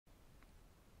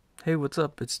Hey, what's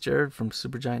up? It's Jared from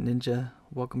Supergiant Ninja.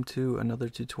 Welcome to another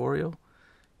tutorial.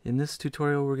 In this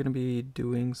tutorial we're going to be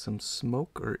doing some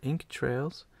smoke or ink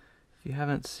trails. If you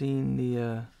haven't seen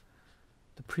the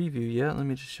preview yet, let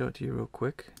me just show it to you real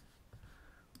quick.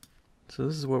 So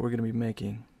this is what we're going to be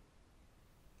making.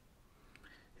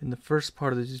 In the first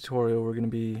part of the tutorial we're going to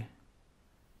be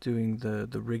doing the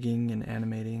rigging and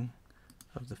animating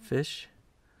of the fish,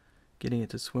 getting it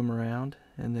to swim around,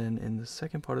 and then in the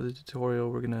second part of the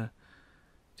tutorial we're going to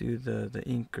do the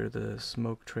ink or the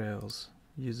smoke trails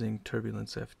using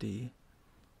Turbulence FD.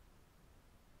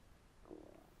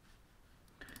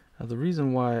 Now the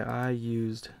reason why I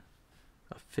used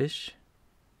a fish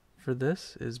for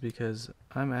this is because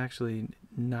I'm actually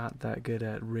not that good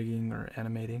at rigging or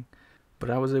animating, but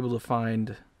I was able to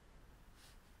find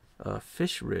a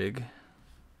fish rig.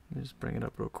 Let me just bring it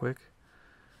up real quick.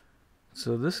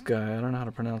 So this guy, I don't know how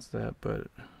to pronounce that, but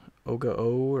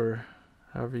Ogaooooo, or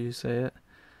however you say it,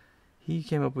 he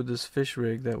came up with this fish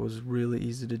rig that was really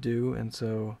easy to do, and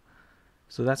so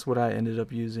that's what I ended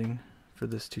up using for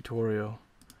this tutorial.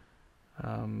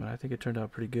 And I think it turned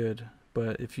out pretty good.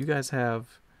 But if you guys have,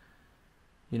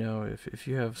 if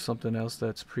you have something else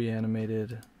that's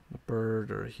pre-animated, a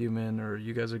bird or a human, or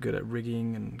you guys are good at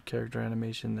rigging and character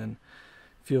animation, then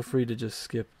feel free to just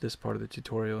skip this part of the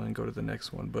tutorial and go to the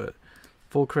next one. But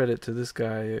full credit to this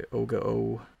guy,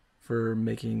 Ogaooooo, for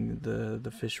making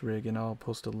the fish rig, and I'll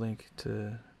post a link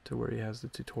to where he has the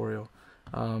tutorial.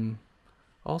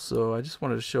 Also, I just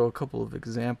wanted to show a couple of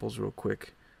examples real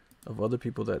quick of other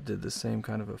people that did the same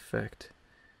kind of effect.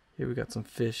 Here we got some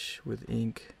fish with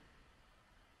ink,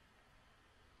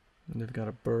 and they've got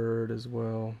a bird as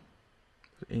well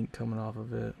with ink coming off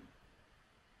of it.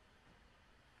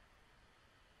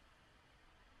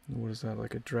 What is that,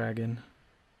 like a dragon?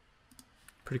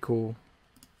 Pretty cool.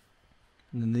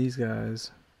 And then these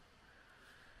guys,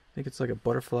 I think it's like a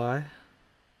butterfly.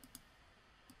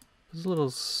 It's a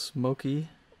little smoky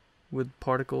with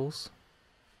particles.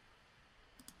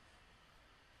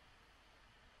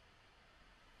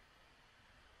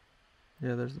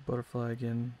 Yeah, there's the butterfly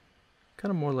again. Kind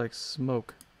of more like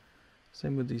smoke.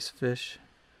 Same with these fish.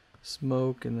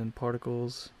 Smoke and then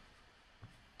particles.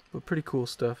 But pretty cool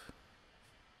stuff.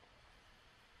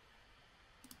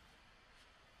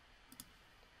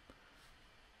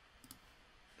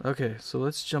 Okay, so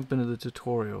let's jump into the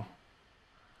tutorial.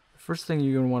 The first thing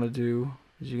you're going to want to do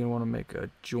is you're going to want to make a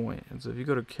joint. And so if you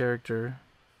go to character,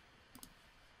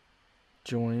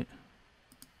 joint,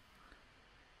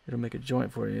 it'll make a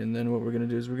joint for you. And then what we're going to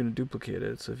do is we're going to duplicate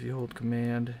it. So if you hold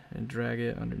command and drag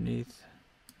it underneath,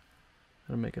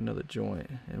 it'll make another joint.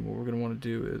 And what we're going to want to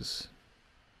do is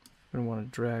we're going to want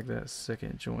to drag that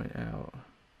second joint out.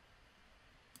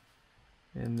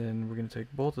 And then we're going to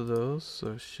take both of those,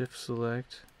 so shift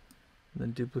select, and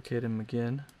then duplicate them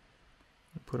again,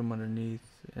 and put them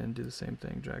underneath, and do the same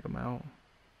thing, drag them out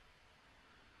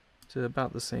to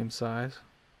about the same size.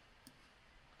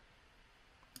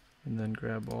 And then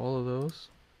grab all of those,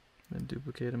 and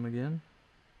duplicate them again.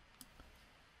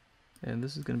 And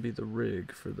this is going to be the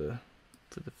rig for the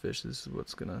fish. This is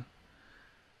what's going to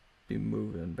be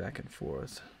moving back and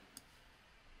forth.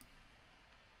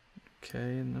 Okay,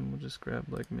 and then we'll just grab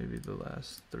like maybe the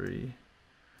last three,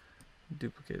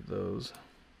 duplicate those,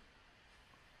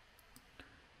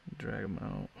 drag them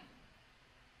out.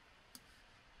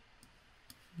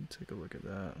 Take a look at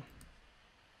that.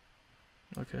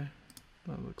 Okay,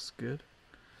 that looks good.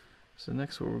 So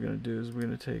next what we're going to do is we're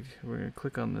going to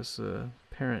click on this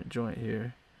parent joint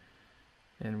here,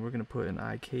 and we're going to put an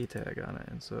IK tag on it.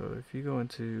 And so if you go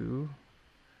into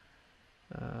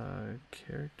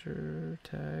character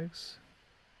tags,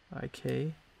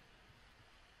 IK,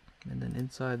 and then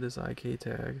inside this IK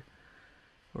tag,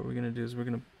 what we're going to do is we're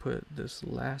going to put this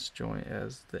last joint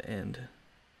as the end.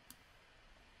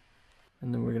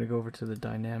 And then we're going to go over to the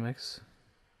dynamics,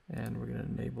 and we're going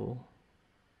to enable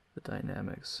the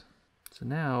dynamics. So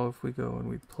now if we go and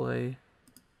we play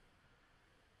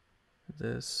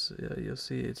this, you'll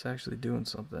see it's actually doing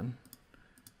something.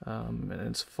 And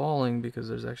it's falling because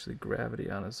there's actually gravity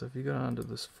on it. So if you go down to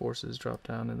this forces drop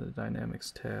down in the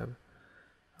dynamics tab,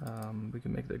 we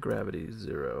can make the gravity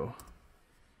 0,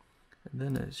 and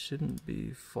then it shouldn't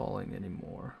be falling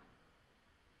anymore.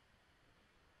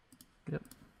 Yep,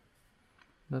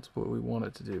 that's what we want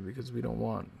it to do, because we don't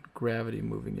want gravity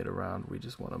moving it around, we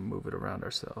just want to move it around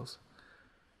ourselves.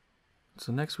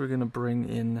 So next we're going to bring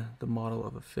in the model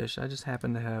of a fish. I just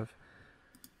happen to have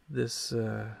this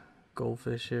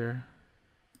goldfish here.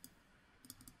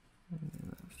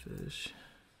 Fish.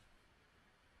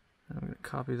 I'm going to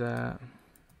copy that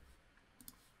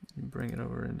and bring it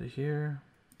over into here.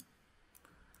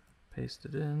 Paste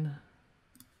it in.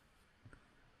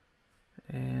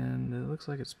 And it looks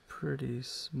like it's pretty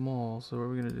small, so what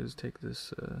we're going to do is take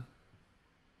this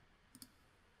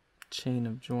chain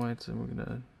of joints and we're going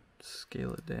to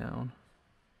scale it down.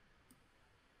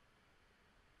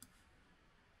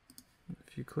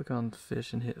 If you click on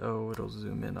fish and hit O, it'll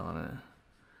zoom in on it.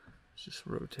 Just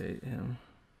rotate him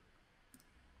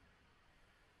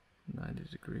 90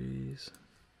 degrees.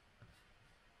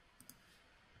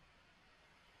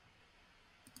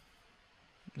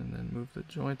 And then move the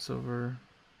joints over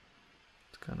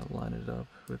to kind of line it up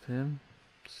with him.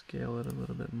 Scale it a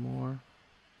little bit more.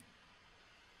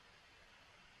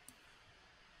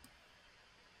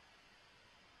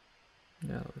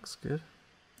 Yeah, that looks good.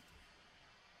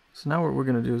 So now what we're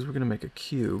going to do is we're going to make a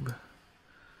cube.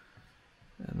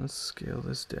 And let's scale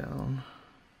this down.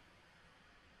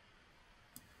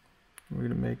 We're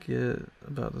going to make it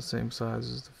about the same size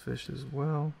as the fish as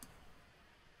well.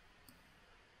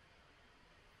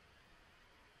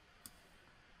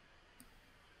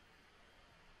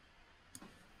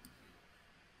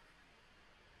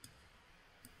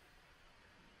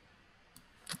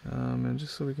 And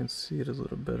just so we can see it a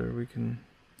little better, we can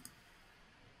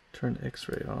turn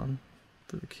X-ray on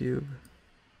for the cube.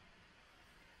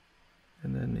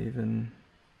 And then even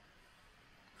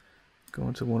go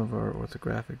into one of our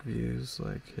orthographic views,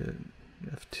 like hit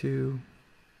F2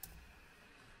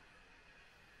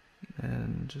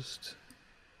 and just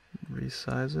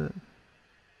resize it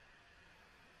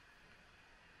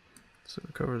so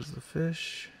it covers the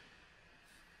fish.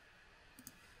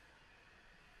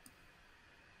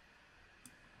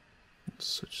 Let's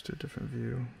switch to a different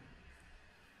view.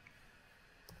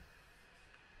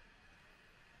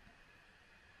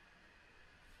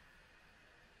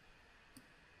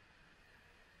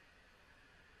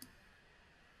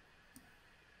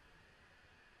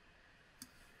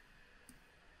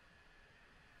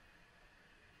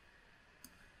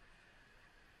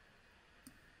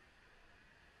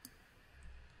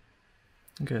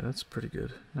 Okay, that's pretty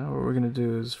good. Now what we're going to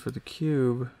do is for the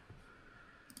cube,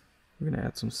 we're going to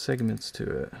add some segments to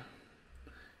it.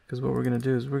 Because what we're going to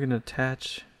do is we're going to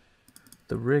attach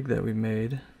the rig that we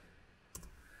made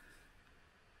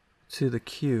to the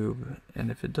cube,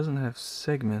 and if it doesn't have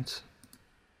segments,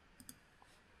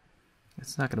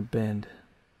 it's not going to bend.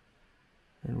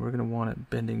 And we're going to want it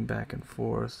bending back and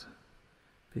forth,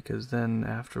 because then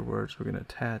afterwards we're going to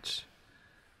attach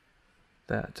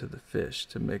that to the fish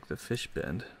to make the fish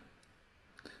bend.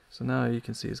 So now you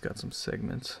can see it's got some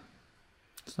segments.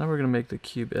 So now we're going to make the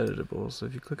cube editable. So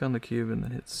if you click on the cube and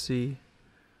then hit C,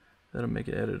 that'll make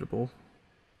it editable.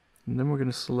 And then we're going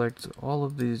to select all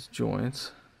of these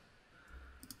joints.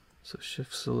 So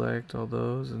shift select all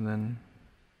those and then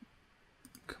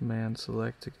command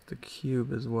select to get the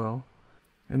cube as well.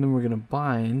 And then we're going to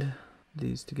bind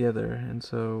these together. And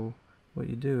so what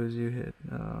you do is you hit,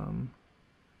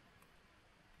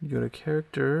 you go to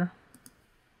character,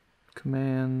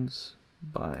 commands,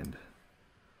 bind.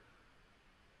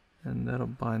 And that'll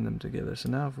bind them together. So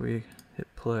now if we hit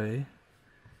play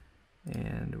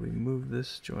and we move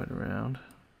this joint around,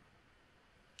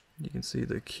 you can see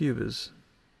the cube is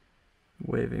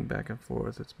waving back and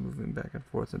forth. It's moving back and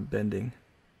forth and bending.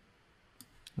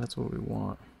 That's what we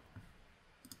want.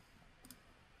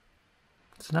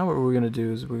 So now what we're going to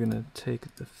do is we're going to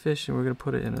take the fish and we're going to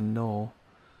put it in a null.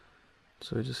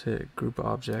 So we just hit group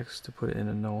objects to put it in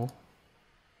a null.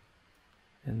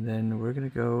 And then we're going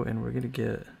to go and we're going to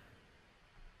get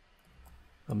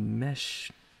a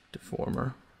mesh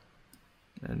deformer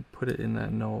and put it in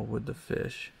that null with the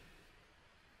fish.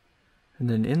 And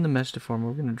then in the mesh deformer,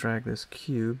 we're going to drag this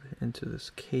cube into this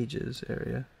cages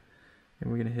area and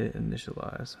we're going to hit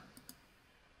initialize.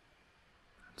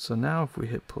 So now if we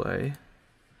hit play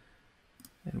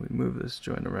and we move this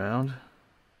joint around,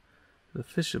 the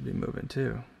fish will be moving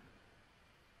too.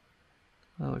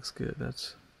 That looks good.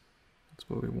 That's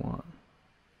what we want.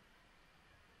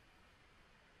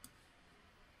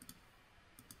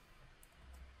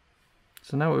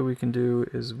 So now what we can do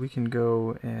is we can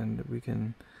go and we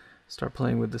can start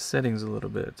playing with the settings a little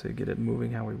bit to get it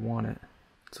moving how we want it.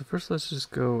 So first let's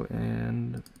just go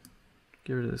and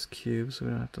get rid of this cube so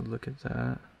we don't have to look at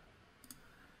that.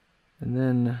 And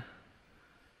then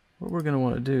what we're going to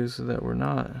want to do so that we're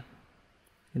not,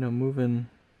 moving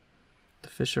the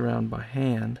fish around by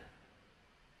hand,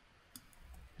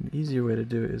 an easier way to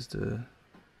do it is to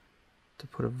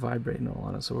put a vibrate null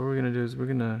on it. So what we're going to do is we're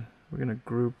going to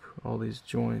group all these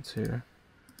joints here.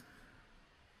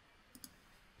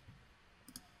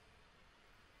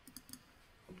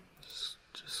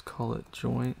 Just call it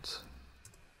joints.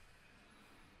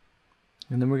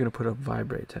 And then we're going to put a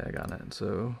vibrate tag on it.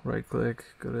 So right click,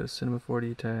 go to Cinema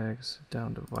 4D tags,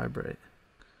 down to vibrate.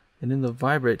 And in the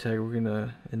vibrate tag, we're going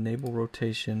to enable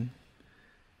rotation,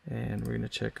 and we're going to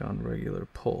check on regular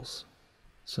pulse.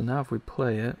 So now if we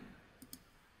play it,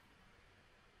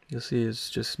 you'll see it's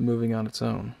just moving on its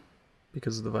own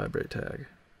because of the vibrate tag.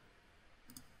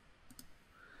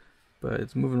 But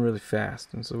it's moving really fast,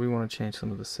 and so we want to change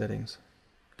some of the settings.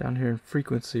 Down here in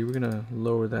frequency, we're going to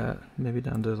lower that maybe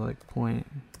down to like 0.7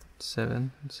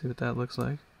 and see what that looks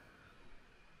like.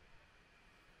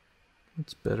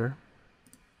 It's better.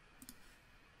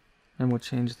 And we'll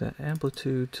change the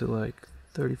amplitude to like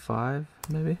 35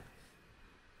 maybe.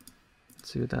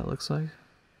 Let's see what that looks like.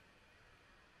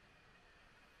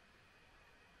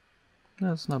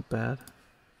 That's not bad.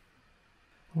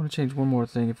 I want to change one more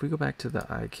thing. If we go back to the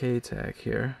IK tag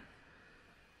here,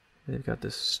 they've got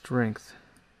this strength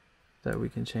that we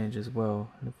can change as well.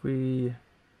 And if we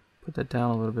put that down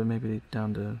a little bit, maybe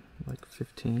down to like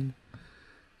 15,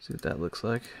 see what that looks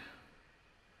like.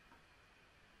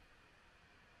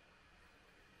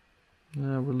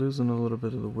 Yeah, we're losing a little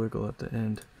bit of the wiggle at the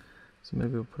end. So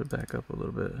maybe we'll put it back up a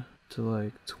little bit to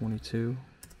like 22.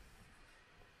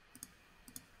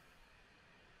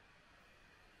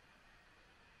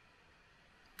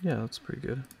 Yeah, that's pretty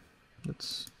good.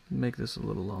 Let's make this a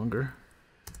little longer.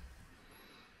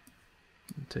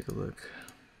 Take a look.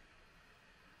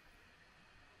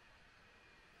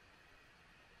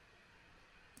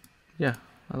 Yeah,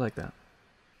 I like that.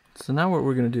 So now what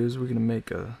we're going to do is we're going to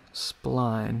make a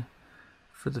spline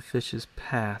for the fish's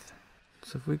path.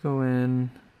 So if we go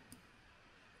in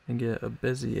and get a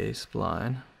Bezier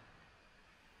spline,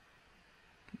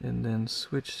 and then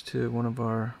switch to one of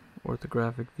our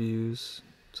orthographic views,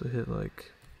 so hit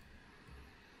like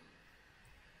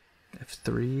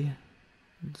F3,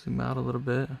 zoom out a little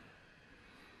bit,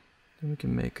 then we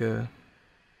can make a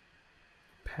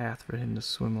path for him to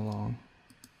swim along.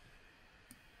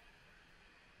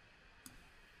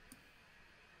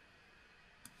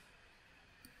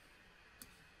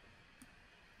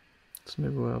 So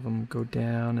maybe we'll have him go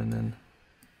down and then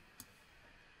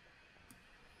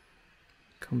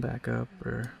come back up,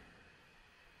 or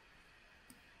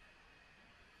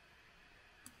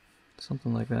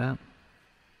something like that.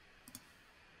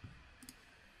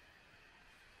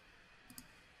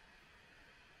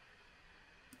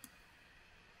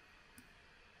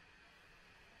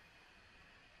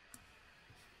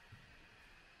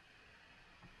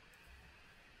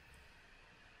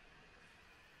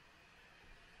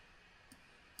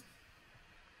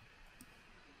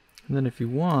 And then if you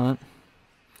want,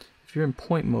 if you're in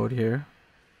point mode here,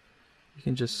 you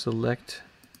can just select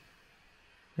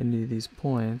any of these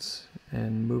points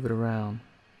and move it around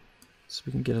so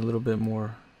we can get a little bit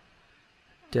more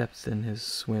depth in his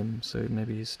swim. So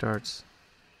maybe he starts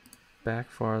back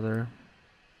farther,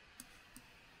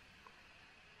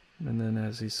 and then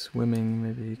as he's swimming,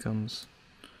 maybe he comes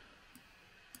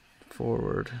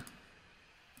forward.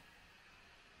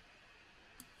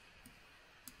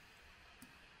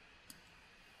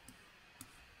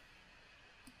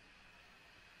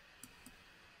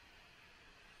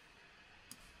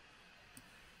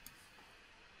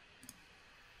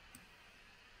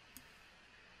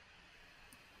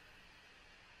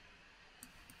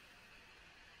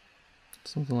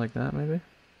 Something like that, maybe.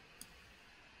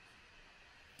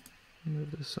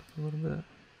 Move this up a little bit.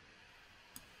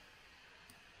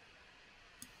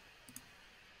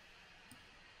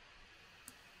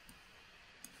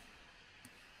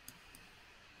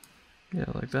 Yeah,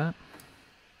 like that.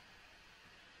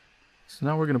 So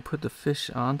now we're going to put the fish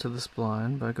onto the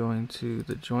spline by going to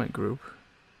the joint group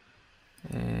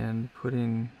and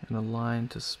putting an align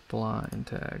to spline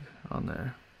tag on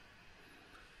there.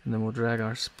 And then we'll drag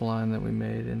our spline that we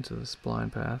made into the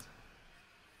spline path.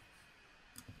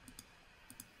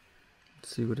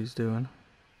 Let's see what he's doing.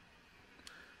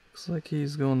 Looks like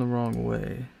he's going the wrong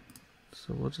way.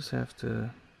 So we'll just have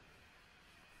to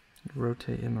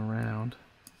rotate him around.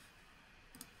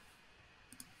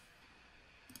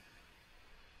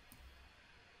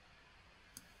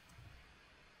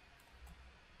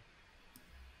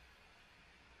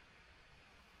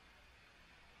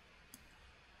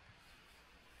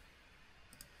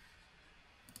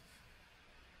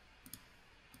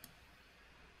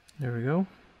 There we go.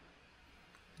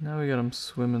 Now we got him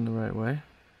swimming the right way.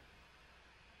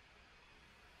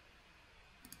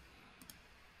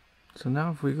 So now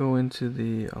if we go into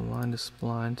the align to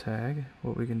spline tag,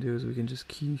 what we can do is we can just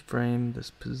keyframe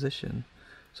this position.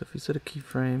 So if we set a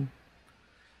keyframe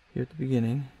here at the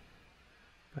beginning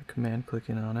by command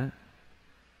clicking on it,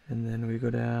 and then we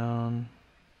go down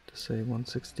to say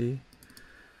 160,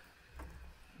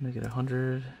 Make it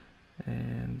 100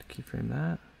 and keyframe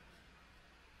that.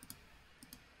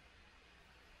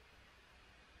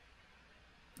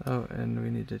 Oh, and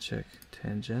we need to check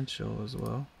tangential as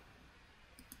well.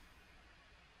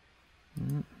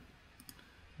 Now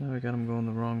we got them going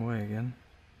the wrong way again.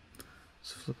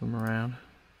 Let's flip them around.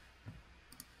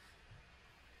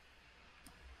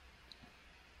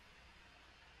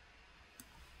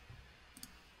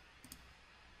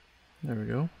 There we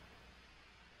go.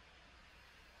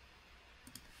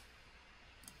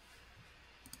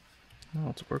 Now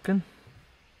it's working.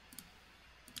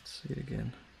 Let's see it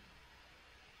again.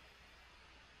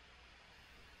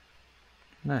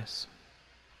 Nice.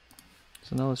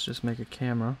 So now let's just make a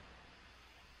camera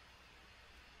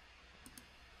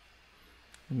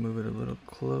and move it a little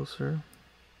closer.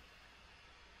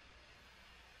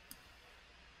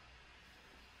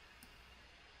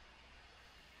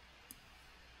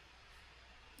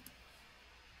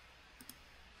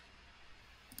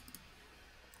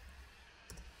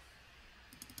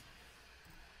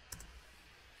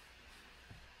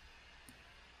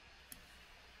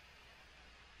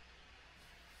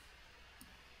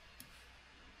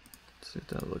 See what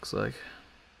that looks like.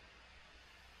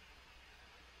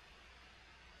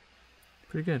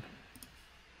 Pretty good.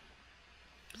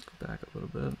 Let's go back a little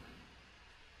bit.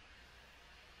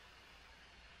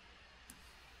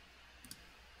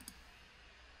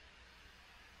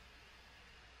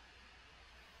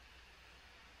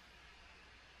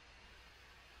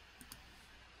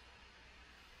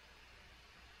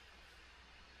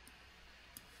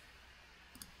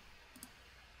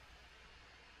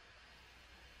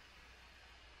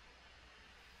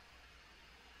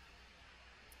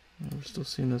 We're still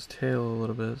seeing this tail a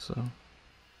little bit, so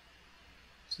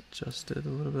let's adjust it a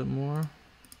little bit more.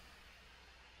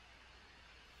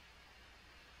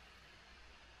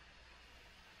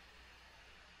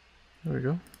 There we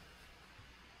go.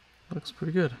 Looks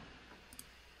pretty good.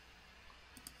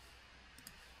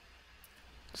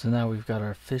 So now we've got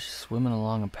our fish swimming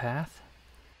along a path,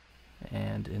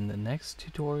 and in the next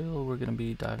tutorial we're going to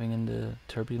be diving into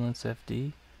Turbulence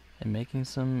FD and making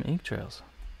some ink trails.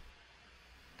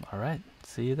 Alright,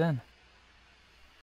 see you then.